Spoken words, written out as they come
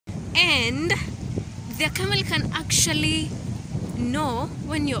and the camel can actually know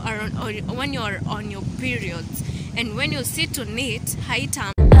when you are on your periods, and when you sit on it,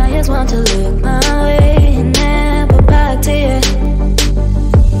 haitam. I just want to look my way and never back to you.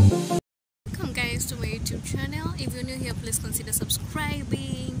 Welcome guys to my YouTube channel. If you're new here, please consider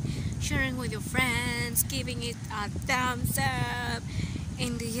subscribing, sharing with your friends, giving it a thumbs up.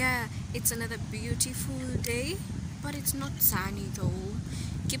 And yeah, it's another beautiful day, but it's not sunny though.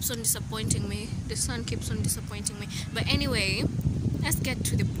 Keeps on disappointing me. The sun keeps on disappointing me. But anyway, let's get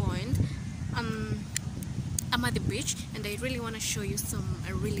to the point. I'm at the beach and I really want to show you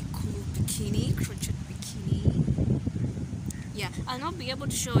a really cool bikini, crochet bikini. Yeah, I'll not be able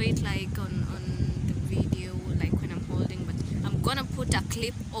to show it like on the video, like when I'm holding, but I'm gonna put a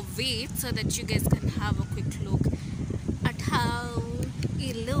clip of it so that you guys can have a quick look at how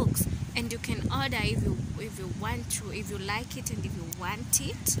it looks, and you can order if you want to. If you like it and if you want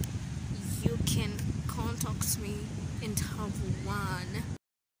it, you can contact me and have one.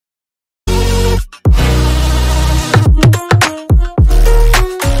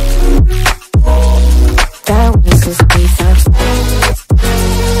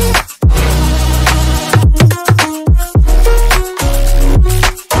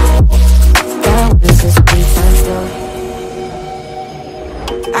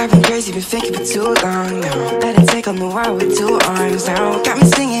 I've been crazy, been thinking for too long now. Let it take on the world with 2 arms now. Got me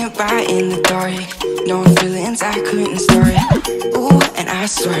singing right in the dark. No feelings I couldn't store. Ooh, and I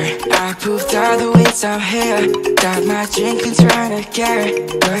swear I proved all the ways I'm here. Got my drink and trying to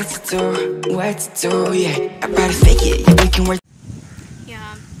get what to do, yeah. I better fake it, yeah, we can work.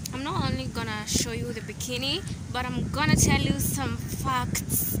 Yeah, I'm not only gonna show you the bikini, but I'm gonna tell you some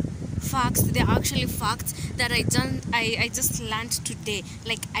facts. They're actually facts that I just learned today.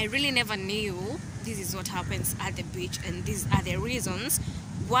 Like, I really never knew this is what happens at the beach, and these are the reasons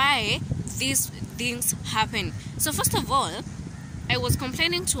why these things happen. So first of all, I was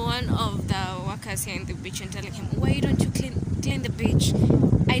complaining to one of the workers here in the beach and telling him, why don't you clean the beach?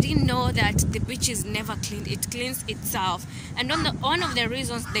 I didn't know that the beach is never cleaned. It cleans itself. And one of the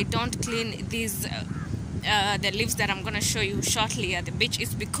reasons they don't clean these the leaves that I'm gonna show you shortly at the beach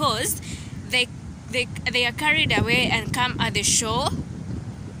is because they are carried away and come at the shore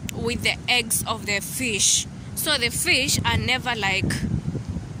with the eggs of the fish. So the fish are never like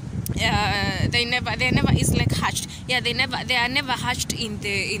they're never is like hatched. Yeah, they are never hatched in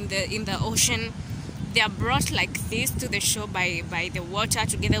the ocean. They are brought like this to the shore by the water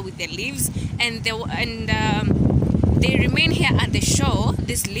together with the leaves, and they remain here at the shore,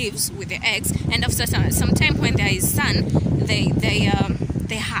 these leaves with the eggs, and after some time when there is sun, they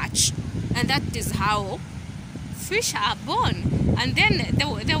hatch, and that is how fish are born. And then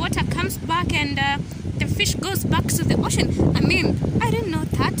the water comes back and the fish goes back to the ocean. I mean, I didn't know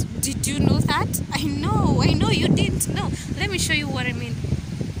that. Did you know that? I know you didn't know. Let me show you what I mean.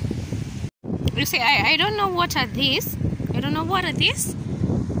 You see, I don't know what are these. I don't know what are these.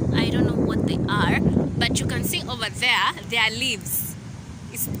 I don't know what they are, but you can see over there, they are leaves.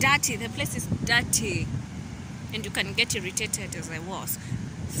 It's dirty, the place is dirty, and you can get irritated as I was.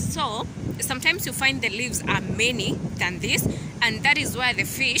 So sometimes you find the leaves are many than this, and that is why the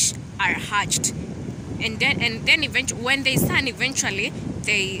fish are hatched. And then eventually, when they stand, eventually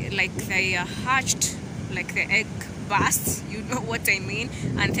they are hatched, like the egg bursts. You know what I mean?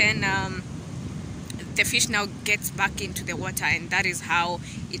 And then the fish now gets back into the water, and that is how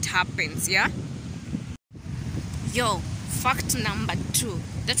it happens. Yeah. Yo, fact number 2.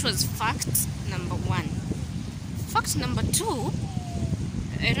 That was fact number 1. Fact number 2,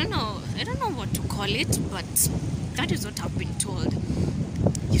 I don't know what to call it, but that is what I've been told.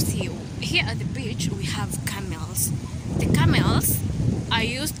 You see, here at the beach we have camels. The camels are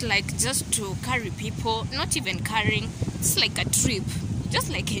used like just to carry people, not even carrying, it's like a trip, just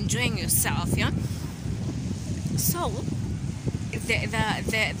like enjoying yourself, yeah. So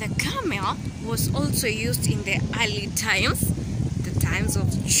the camel was also used in the early times, the times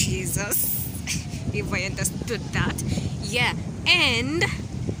of Jesus, if I understood that. Yeah, and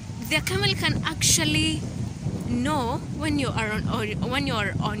the camel can actually know when you are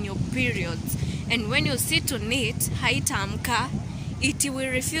on your periods, and when you sit on it, haitamka, it will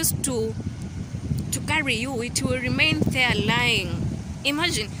refuse to carry you. It will remain there lying.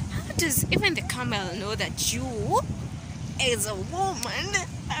 Imagine, how does even the camel know that you as a woman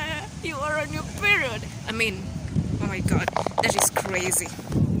you are on your period? I mean, oh my god, that is crazy.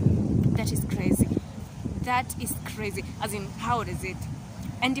 That is crazy. That is crazy. As in, how is it?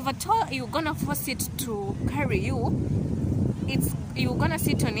 And if at all you're gonna force it to carry you, you're gonna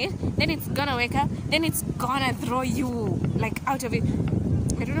sit on it, then it's gonna wake up, then it's gonna throw you like out of it.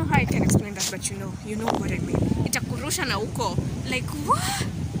 I don't know how I can explain that, but you know what I mean. Itakurusha na uko like what?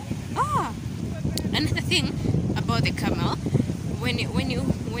 Ah, another thing about the camel, when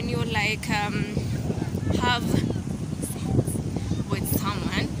you like have with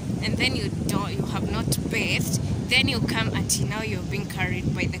someone and then you have not bathed, then you come at now you're being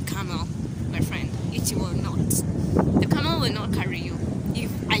carried by the camel, my friend. It will not. The camel will not carry you. If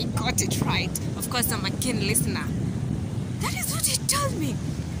I got it right, of course I'm a keen listener. That is what he told me.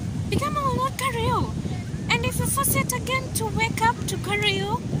 The camel will not carry you. And if you force it again to wake up to carry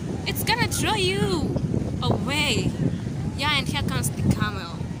you, it's gonna draw you away. Yeah, and here comes the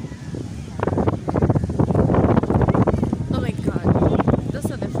camel. Oh my god.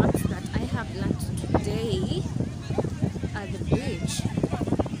 Those are the facts that I have learned today at the beach.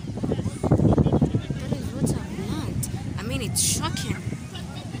 That is what I've learned. I mean, it's shocking.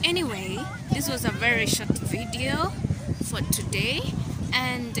 Anyway, this was a very short video for today.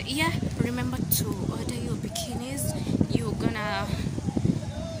 And yeah, remember to order your bikinis.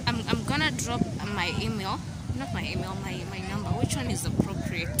 I'm gonna drop my email, not my email, my number. Which one is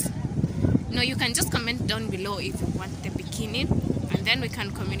appropriate? No, you can just comment down below if you want the bikini, and then we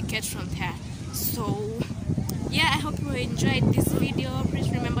can communicate from there. So yeah, I hope you enjoyed this video. Please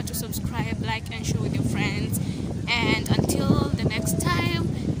remember to subscribe, like, and share with your friends. And until the next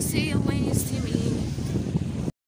time, see you when you see me.